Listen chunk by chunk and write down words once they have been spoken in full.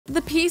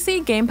The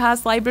PC Game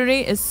Pass library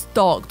is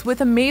stocked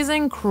with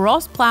amazing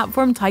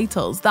cross-platform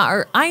titles that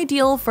are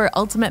ideal for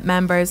Ultimate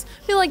members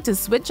who like to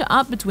switch it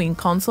up between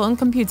console and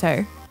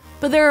computer.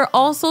 But there are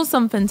also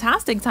some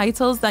fantastic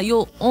titles that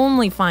you'll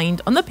only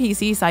find on the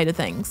PC side of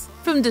things,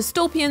 from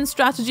dystopian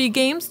strategy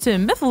games to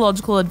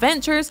mythological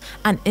adventures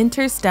and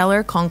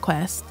interstellar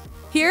conquest.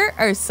 Here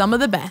are some of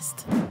the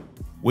best.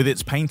 With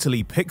its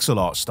painterly pixel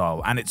art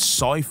style and its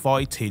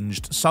sci-fi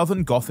tinged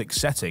southern gothic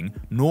setting,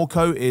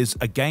 Norco is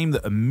a game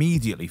that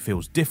immediately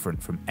feels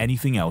different from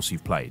anything else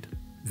you've played.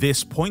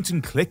 This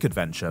point-and-click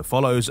adventure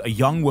follows a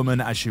young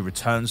woman as she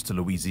returns to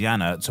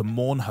Louisiana to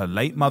mourn her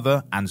late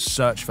mother and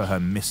search for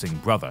her missing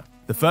brother.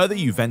 The further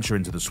you venture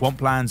into the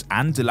swamplands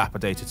and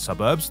dilapidated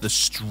suburbs, the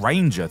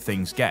stranger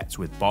things get,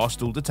 with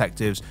barstool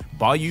detectives,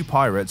 bayou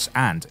pirates,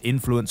 and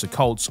influencer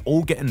cults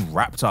all getting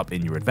wrapped up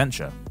in your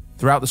adventure.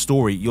 Throughout the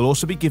story, you'll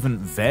also be given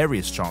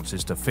various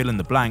chances to fill in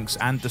the blanks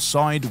and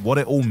decide what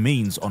it all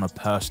means on a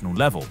personal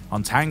level,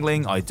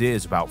 untangling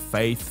ideas about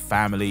faith,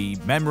 family,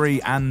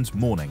 memory, and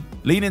mourning.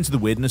 Lean into the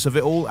weirdness of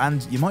it all,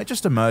 and you might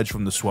just emerge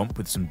from the swamp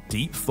with some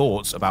deep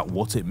thoughts about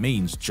what it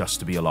means just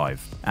to be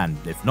alive. And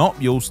if not,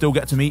 you'll still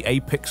get to meet a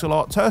pixel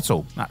art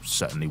turtle. That's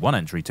certainly one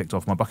entry ticked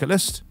off my bucket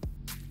list.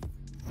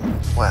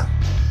 Well,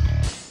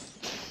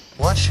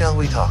 what shall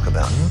we talk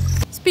about?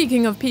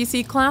 Speaking of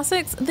PC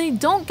classics, they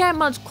don't get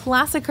much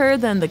classicer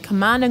than the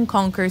Command &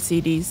 Conquer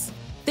series.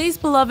 These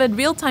beloved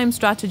real-time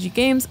strategy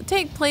games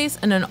take place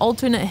in an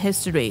alternate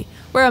history,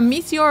 where a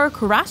meteor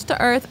crashed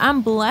to Earth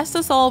and blessed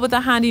us all with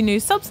a handy new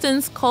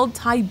substance called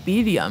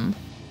Tiberium,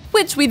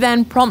 which we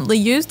then promptly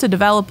used to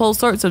develop all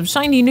sorts of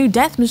shiny new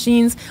death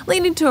machines,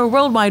 leading to a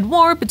worldwide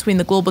war between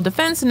the Global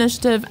Defense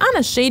Initiative and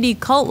a shady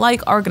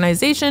cult-like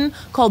organization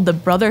called the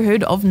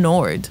Brotherhood of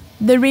Nord.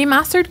 The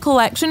Remastered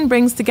collection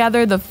brings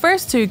together the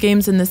first two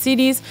games in the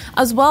series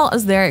as well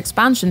as their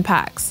expansion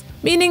packs,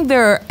 meaning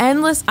there are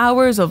endless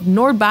hours of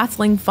Nord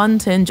battling fun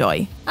to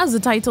enjoy. As the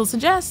title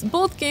suggests,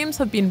 both games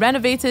have been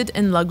renovated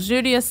in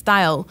luxurious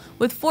style,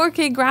 with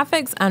 4K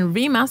graphics and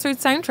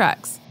remastered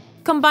soundtracks.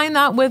 Combine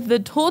that with the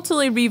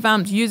totally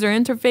revamped user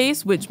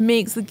interface, which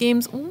makes the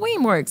games way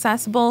more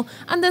accessible,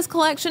 and this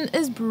collection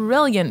is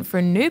brilliant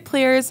for new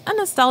players and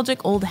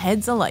nostalgic old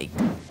heads alike.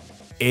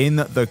 In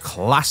the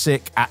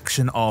classic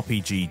action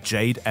RPG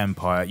Jade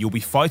Empire, you'll be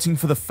fighting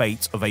for the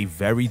fate of a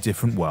very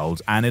different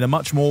world, and in a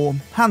much more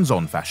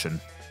hands-on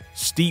fashion.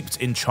 Steeped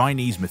in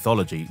Chinese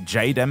mythology,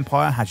 Jade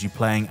Empire has you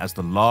playing as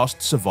the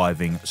last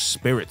surviving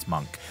spirit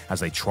monk as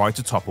they try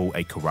to topple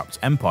a corrupt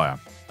empire.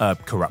 A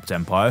corrupt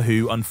empire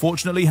who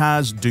unfortunately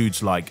has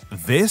dudes like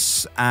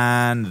this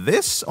and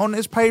this on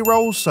its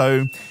payroll,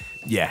 so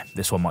yeah,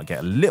 this one might get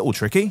a little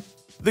tricky.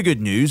 The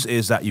good news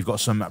is that you've got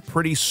some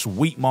pretty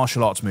sweet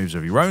martial arts moves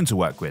of your own to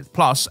work with,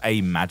 plus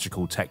a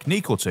magical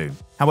technique or two.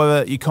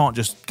 However, you can't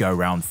just go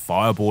around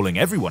fireballing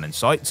everyone in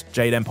sight.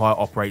 Jade Empire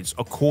operates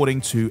according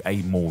to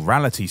a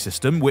morality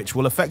system which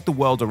will affect the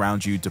world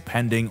around you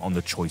depending on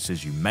the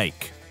choices you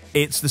make.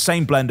 It's the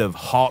same blend of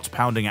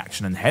heart-pounding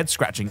action and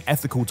head-scratching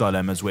ethical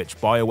dilemmas which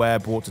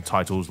BioWare brought to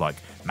titles like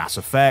Mass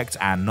Effect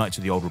and Knights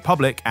of the Old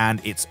Republic,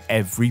 and it's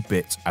every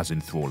bit as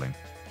enthralling.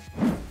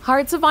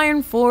 Hearts of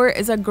Iron 4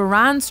 is a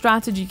grand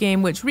strategy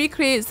game which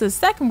recreates the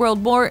Second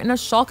World War in a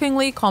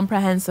shockingly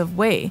comprehensive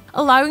way,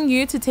 allowing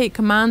you to take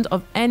command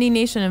of any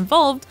nation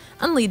involved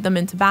and lead them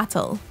into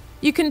battle.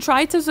 You can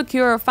try to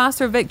secure a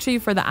faster victory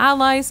for the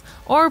Allies,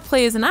 or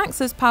play as an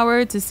Axis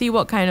power to see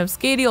what kind of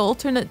scary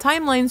alternate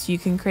timelines you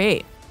can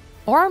create.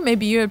 Or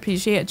maybe you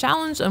appreciate a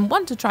challenge and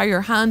want to try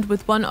your hand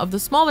with one of the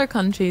smaller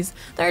countries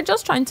that are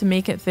just trying to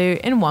make it through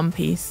in one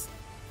piece.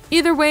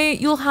 Either way,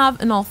 you'll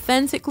have an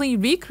authentically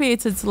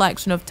recreated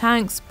selection of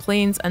tanks,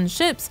 planes, and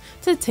ships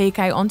to take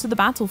out onto the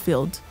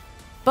battlefield.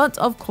 But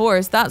of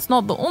course, that's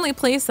not the only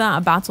place that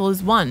a battle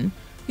is won.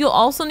 You'll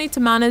also need to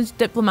manage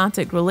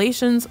diplomatic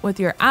relations with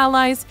your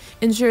allies,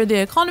 ensure the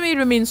economy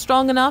remains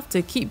strong enough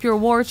to keep your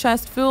war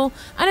chest full,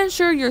 and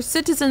ensure your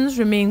citizens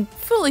remain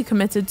fully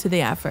committed to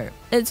the effort.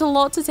 It's a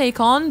lot to take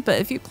on, but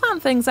if you plan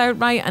things out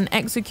right and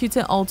execute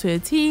it all to a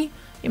T,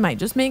 you might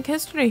just make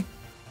history.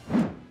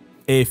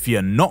 If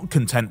you're not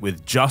content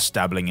with just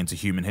dabbling into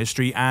human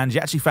history and you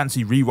actually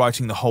fancy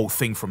rewriting the whole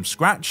thing from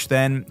scratch,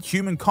 then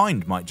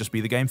Humankind might just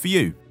be the game for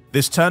you.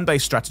 This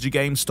turn-based strategy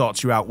game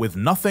starts you out with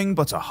nothing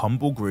but a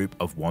humble group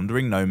of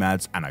wandering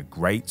nomads and a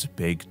great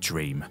big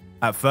dream.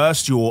 At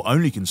first, your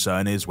only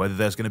concern is whether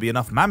there's going to be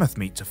enough mammoth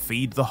meat to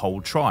feed the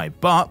whole tribe,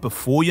 but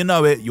before you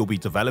know it, you'll be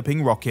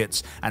developing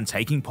rockets and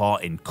taking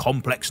part in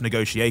complex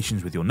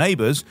negotiations with your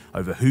neighbours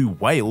over who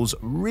Wales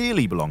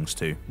really belongs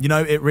to. You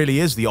know, it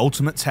really is the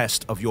ultimate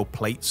test of your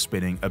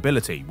plate-spinning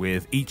ability,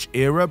 with each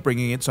era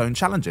bringing its own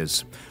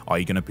challenges. Are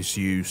you going to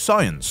pursue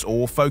science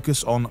or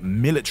focus on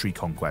military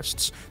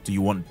conquests? Do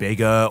you want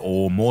bigger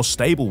or more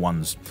stable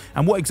ones?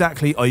 And what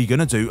exactly are you going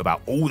to do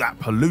about all that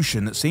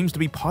pollution that seems to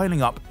be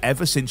piling up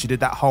ever since you did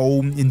that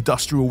whole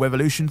Industrial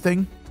Revolution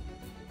thing?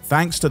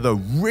 Thanks to the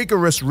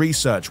rigorous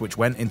research which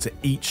went into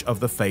each of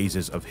the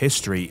phases of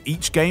history,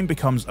 each game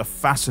becomes a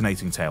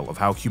fascinating tale of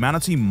how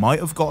humanity might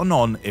have gotten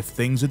on if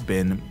things had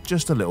been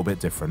just a little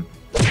bit different.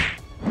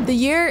 The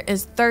year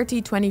is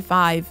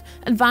 3025.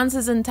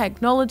 Advances in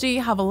technology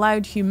have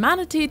allowed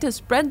humanity to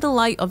spread the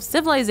light of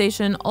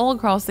civilization all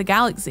across the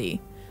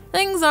galaxy.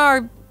 Things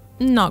are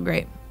not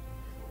great.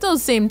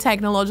 Those same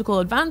technological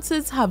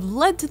advances have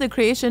led to the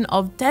creation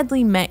of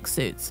deadly mech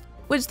suits,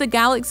 which the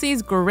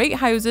galaxy's great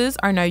houses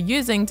are now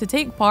using to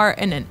take part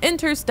in an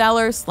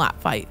interstellar slap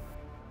fight.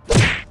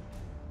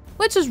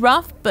 Which is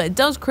rough, but it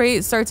does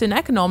create certain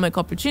economic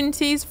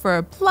opportunities for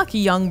a plucky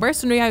young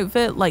mercenary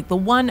outfit like the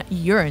one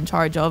you're in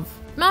charge of.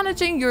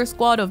 Managing your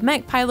squad of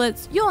mech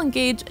pilots, you'll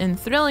engage in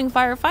thrilling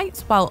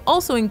firefights while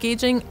also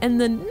engaging in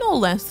the no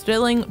less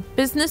thrilling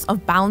business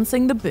of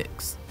balancing the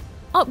books.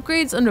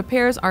 Upgrades and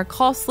repairs are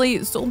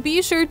costly, so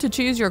be sure to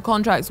choose your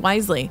contracts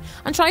wisely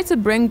and try to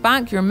bring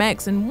back your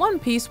mechs in one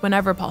piece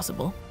whenever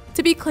possible.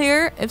 To be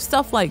clear, if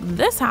stuff like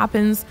this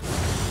happens,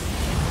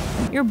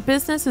 your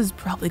business is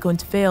probably going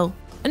to fail.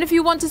 And if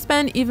you want to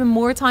spend even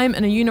more time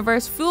in a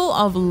universe full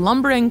of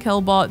lumbering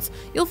killbots,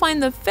 you'll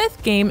find the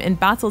 5th game in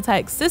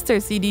Battletech's sister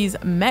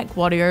CD's Mech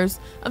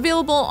Warriors,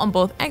 available on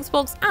both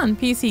Xbox and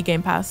PC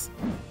Game Pass.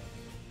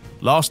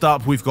 Last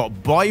up, we've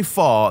got by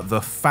far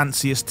the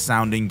fanciest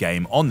sounding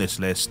game on this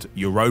list,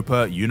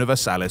 Europa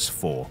Universalis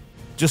IV.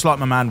 Just like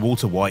my man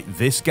Walter White,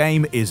 this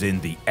game is in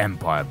the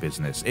Empire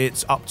business.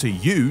 It's up to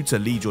you to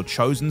lead your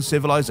chosen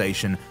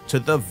civilization to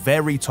the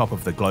very top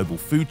of the global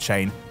food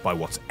chain by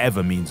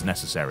whatever means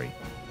necessary.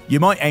 You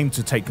might aim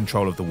to take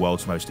control of the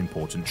world's most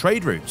important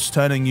trade routes,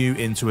 turning you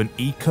into an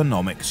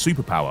economic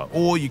superpower,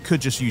 or you could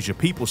just use your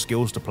people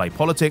skills to play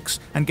politics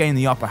and gain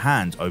the upper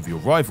hand over your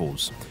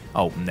rivals.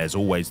 Oh, and there's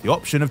always the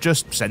option of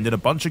just sending a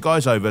bunch of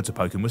guys over to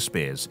poke them with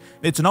spears.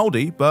 It's an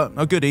oldie, but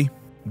a goodie.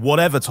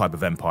 Whatever type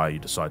of empire you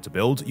decide to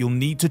build, you'll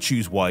need to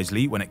choose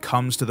wisely when it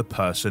comes to the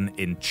person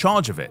in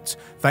charge of it.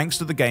 Thanks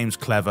to the game's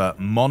clever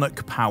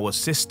monarch power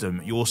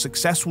system, your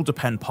success will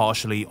depend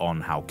partially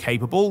on how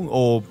capable,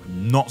 or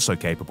not so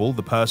capable,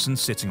 the person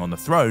sitting on the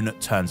throne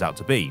turns out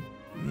to be.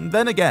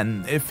 Then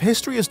again, if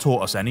history has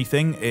taught us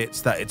anything,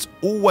 it's that it's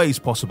always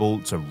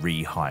possible to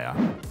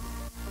rehire.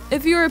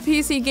 If you're a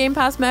PC Game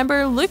Pass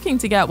member looking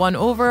to get one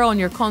over on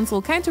your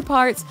console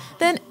counterparts,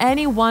 then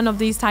any one of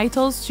these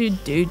titles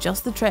should do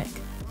just the trick.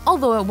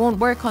 Although it won't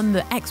work on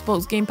the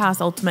Xbox Game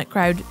Pass Ultimate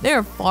crowd,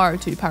 they're far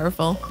too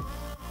powerful.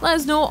 Let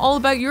us know all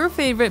about your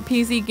favourite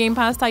PC Game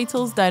Pass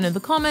titles down in the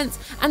comments,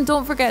 and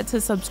don't forget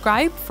to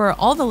subscribe for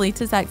all the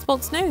latest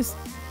Xbox news.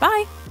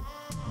 Bye!